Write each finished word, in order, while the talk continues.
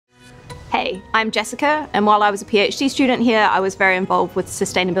Hey, I'm Jessica, and while I was a PhD student here, I was very involved with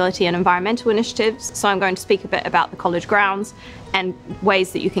sustainability and environmental initiatives, so I'm going to speak a bit about the college grounds and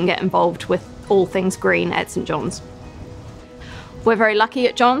ways that you can get involved with all things green at St John's. We're very lucky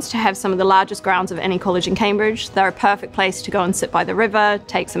at John's to have some of the largest grounds of any college in Cambridge. They're a perfect place to go and sit by the river,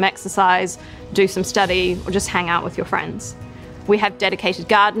 take some exercise, do some study, or just hang out with your friends. We have dedicated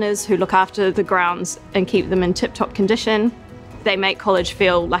gardeners who look after the grounds and keep them in tip-top condition. They make college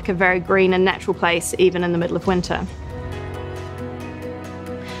feel like a very green and natural place, even in the middle of winter.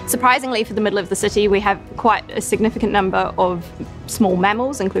 Surprisingly, for the middle of the city, we have quite a significant number of small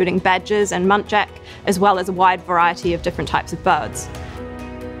mammals, including badgers and muntjac, as well as a wide variety of different types of birds.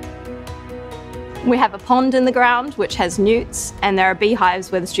 We have a pond in the ground which has newts, and there are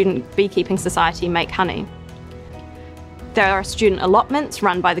beehives where the Student Beekeeping Society make honey. There are student allotments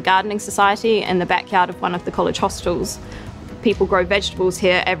run by the Gardening Society in the backyard of one of the college hostels. People grow vegetables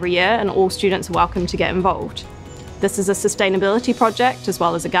here every year, and all students are welcome to get involved. This is a sustainability project as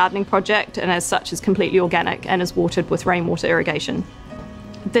well as a gardening project, and as such is completely organic and is watered with rainwater irrigation.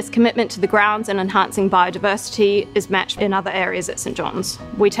 This commitment to the grounds and enhancing biodiversity is matched in other areas at St John's.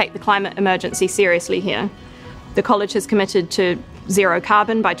 We take the climate emergency seriously here. The college has committed to zero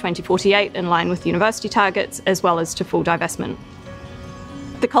carbon by 2048 in line with university targets, as well as to full divestment.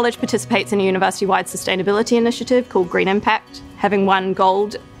 The college participates in a university-wide sustainability initiative called Green Impact, having won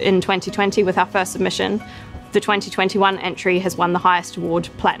gold in 2020 with our first submission. The 2021 entry has won the highest award,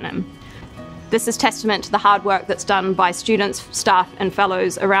 Platinum. This is testament to the hard work that's done by students, staff and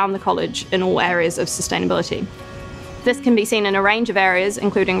fellows around the college in all areas of sustainability. This can be seen in a range of areas,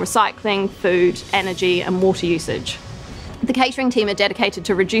 including recycling, food, energy and water usage. The catering team are dedicated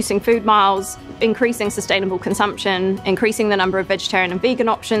to reducing food miles, increasing sustainable consumption, increasing the number of vegetarian and vegan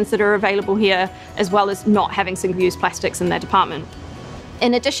options that are available here, as well as not having single-use plastics in their department.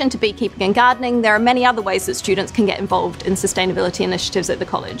 In addition to beekeeping and gardening, there are many other ways that students can get involved in sustainability initiatives at the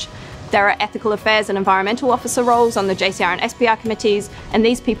college. There are ethical affairs and environmental officer roles on the JCR and SPR committees, and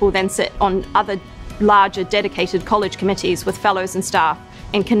these people then sit on other larger dedicated college committees with fellows and staff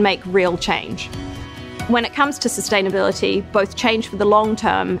and can make real change. When it comes to sustainability, both change for the long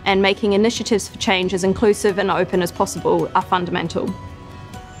term and making initiatives for change as inclusive and open as possible are fundamental.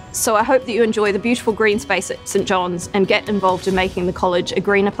 So I hope that you enjoy the beautiful green space at St John's and get involved in making the college a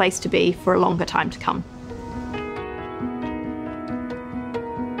greener place to be for a longer time to come.